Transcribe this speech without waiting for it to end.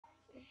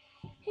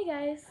Hey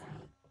guys.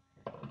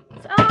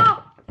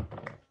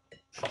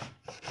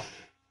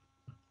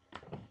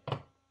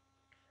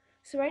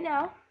 So right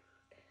now,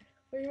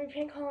 we're going to be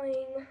prank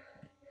calling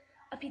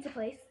a pizza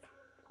place.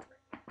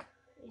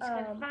 You just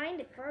gotta find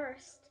it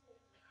first.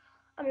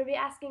 I'm going to be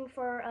asking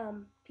for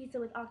pizza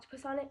with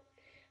octopus on it.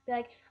 Be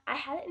like, I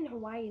had it in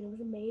Hawaii and it was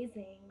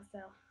amazing. So,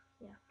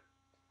 yeah.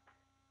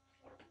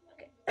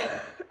 Okay.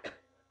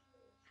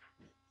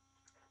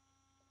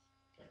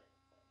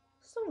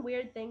 Some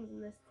weird things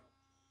in this.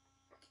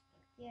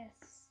 Yes.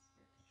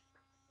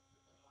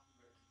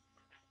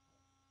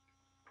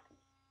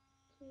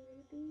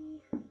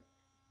 Candy.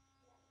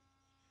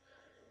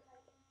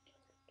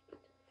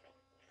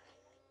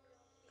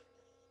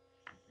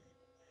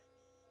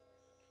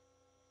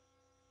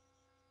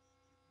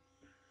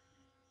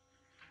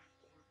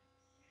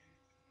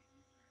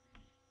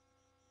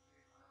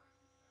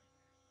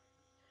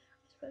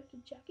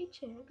 Expected Jackie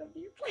Chan come to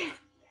your place.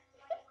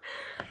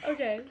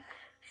 Okay,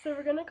 so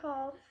we're gonna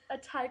call a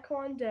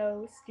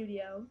Taekwondo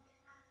studio,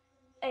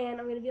 and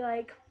I'm gonna be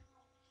like,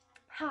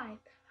 "Hi,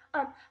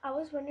 I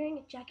was wondering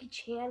if Jackie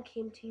Chan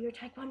came to your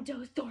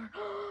Taekwondo store."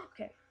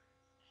 Okay.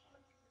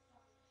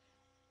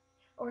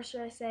 Or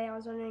should I say, I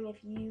was wondering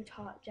if you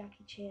taught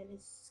Jackie Chan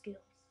his skills.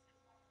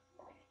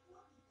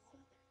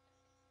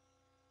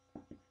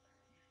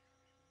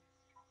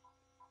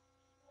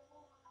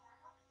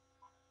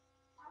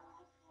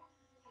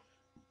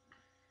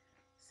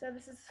 So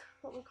this is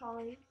what we're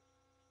calling.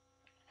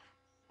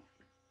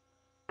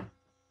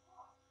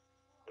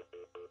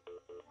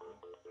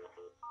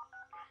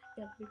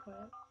 Yeah, be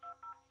quiet.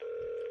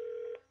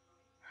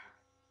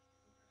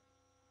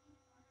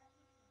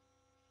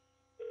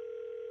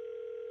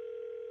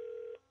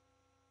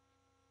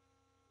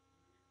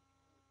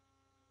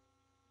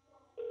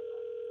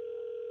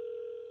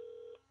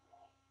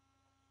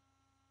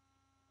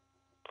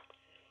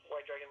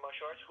 White Dragon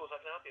Martial Arts Schools, how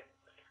can I help you?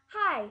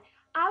 Hi,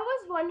 I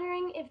was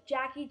wondering if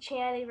Jackie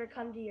Chan ever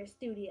come to your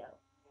studio.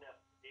 No.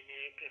 Do you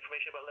need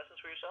information about lessons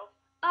for yourself?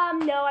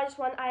 No, I just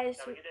Have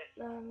a good day.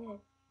 yeah.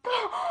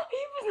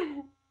 He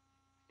was.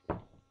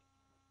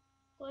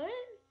 What?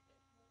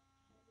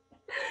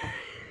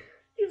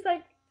 He was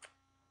like,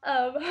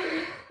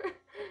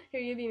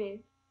 here you be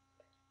me.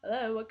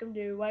 Hello, welcome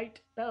to White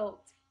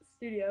Belt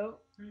Studio.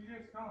 Who are you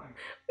guys calling?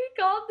 We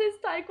called this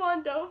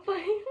Taekwondo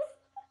place.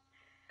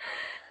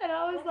 And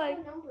I was like,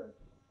 number?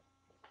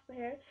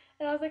 here.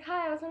 And I was like,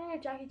 hi, I was wondering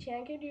if Jackie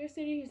Chan came to your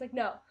studio. He was like,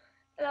 no.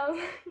 And I was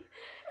like,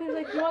 he was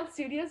like, you want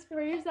studios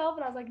for yourself?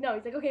 And I was like, no.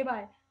 He's like, okay,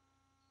 bye.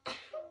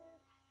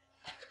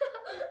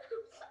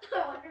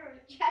 I wonder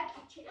if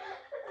Jackie Chan.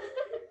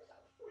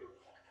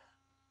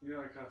 You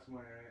know it costs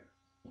money, right?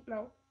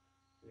 No.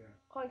 Yeah.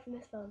 Calling from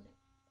this phone.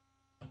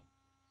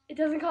 It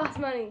doesn't cost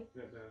money.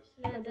 Yeah, it does.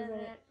 No, It it doesn't.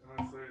 doesn't.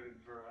 Unless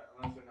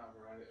they're not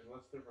Verizon.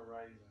 Unless they're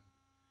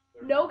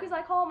Verizon. No, because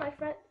I call my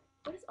friend.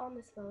 What is on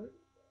this phone?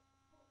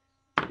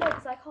 No,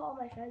 because I call all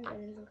my friends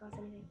and it doesn't cost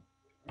anything.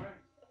 Alright.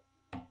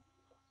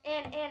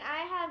 And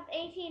I have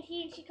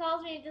AT&T and she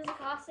calls me, it doesn't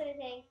cost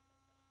anything.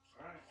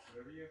 Alright.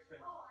 Whatever you say.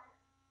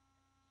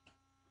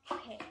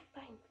 Okay,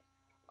 fine.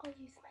 I'll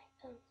use my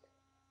phone.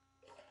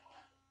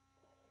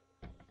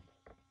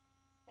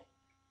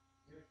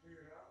 Get it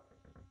figured out.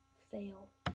 Fail.